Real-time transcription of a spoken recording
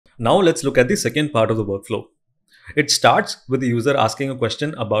Now let's look at the second part of the workflow. It starts with the user asking a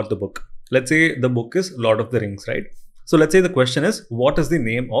question about the book. Let's say the book is Lord of the Rings, right? So let's say the question is, what is the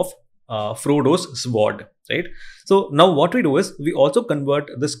name of Frodo's sword, right? So now what we do is we also convert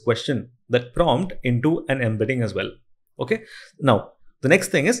this question, that prompt, into an embedding as well. Okay. Now the next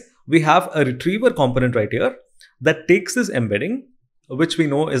thing is we have a retriever component right here that takes this embedding, which we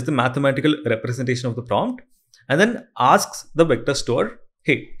know is the mathematical representation of the prompt, and then asks the vector store,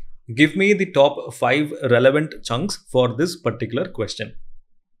 hey, give me the top 5 relevant chunks for this particular question.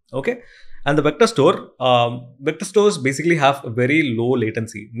 Okay. And the vector stores basically have very low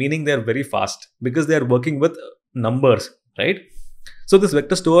latency, meaning they're very fast because they're working with numbers, right? So this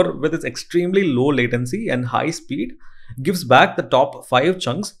vector store with its extremely low latency and high speed gives back the top 5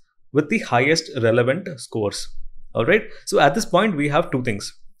 chunks with the highest relevant scores. All right. So at this point, we have two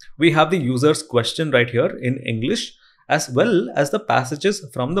things. We have the user's question right here in English, as well as the passages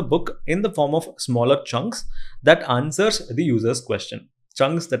from the book in the form of smaller chunks that answers the user's question.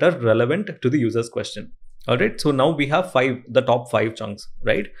 Chunks that are relevant to the user's question. All right. So now we have the top 5 chunks,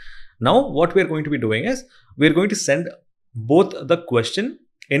 right? Now what we're going to be doing is we're going to send both the question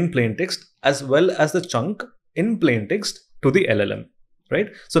in plain text as well as the chunk in plain text to the LLM, right?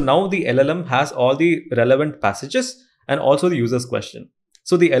 So now the LLM has all the relevant passages and also the user's question.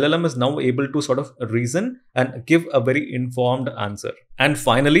 So the LLM is now able to sort of reason and give a very informed answer. And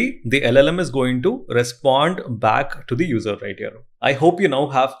finally, the LLM is going to respond back to the user right here. I hope you now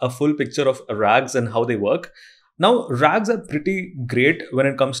have a full picture of RAGs and how they work. Now, RAGs are pretty great when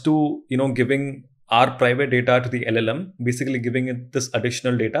it comes to, giving our private data to the LLM, basically giving it this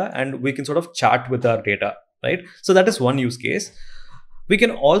additional data, and we can sort of chat with our data, right? So that is one use case. We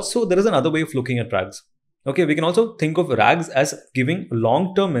can also, there is another way of looking at RAGs. Okay, we can also think of RAGs as giving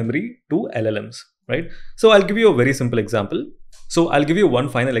long-term memory to LLMs, right? So I'll give you a very simple example. So I'll give you one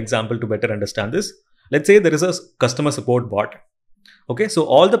final example to better understand this. Let's say there is a customer support bot. Okay, so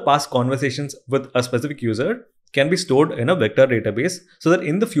all the past conversations with a specific user can be stored in a vector database so that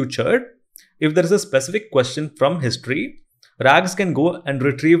in the future, if there is a specific question from history, RAGs can go and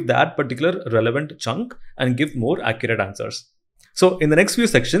retrieve that particular relevant chunk and give more accurate answers. So in the next few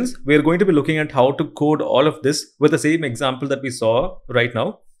sections, we're going to be looking at how to code all of this with the same example that we saw right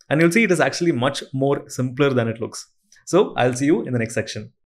now. And you'll see it is actually much more simpler than it looks. So I'll see you in the next section.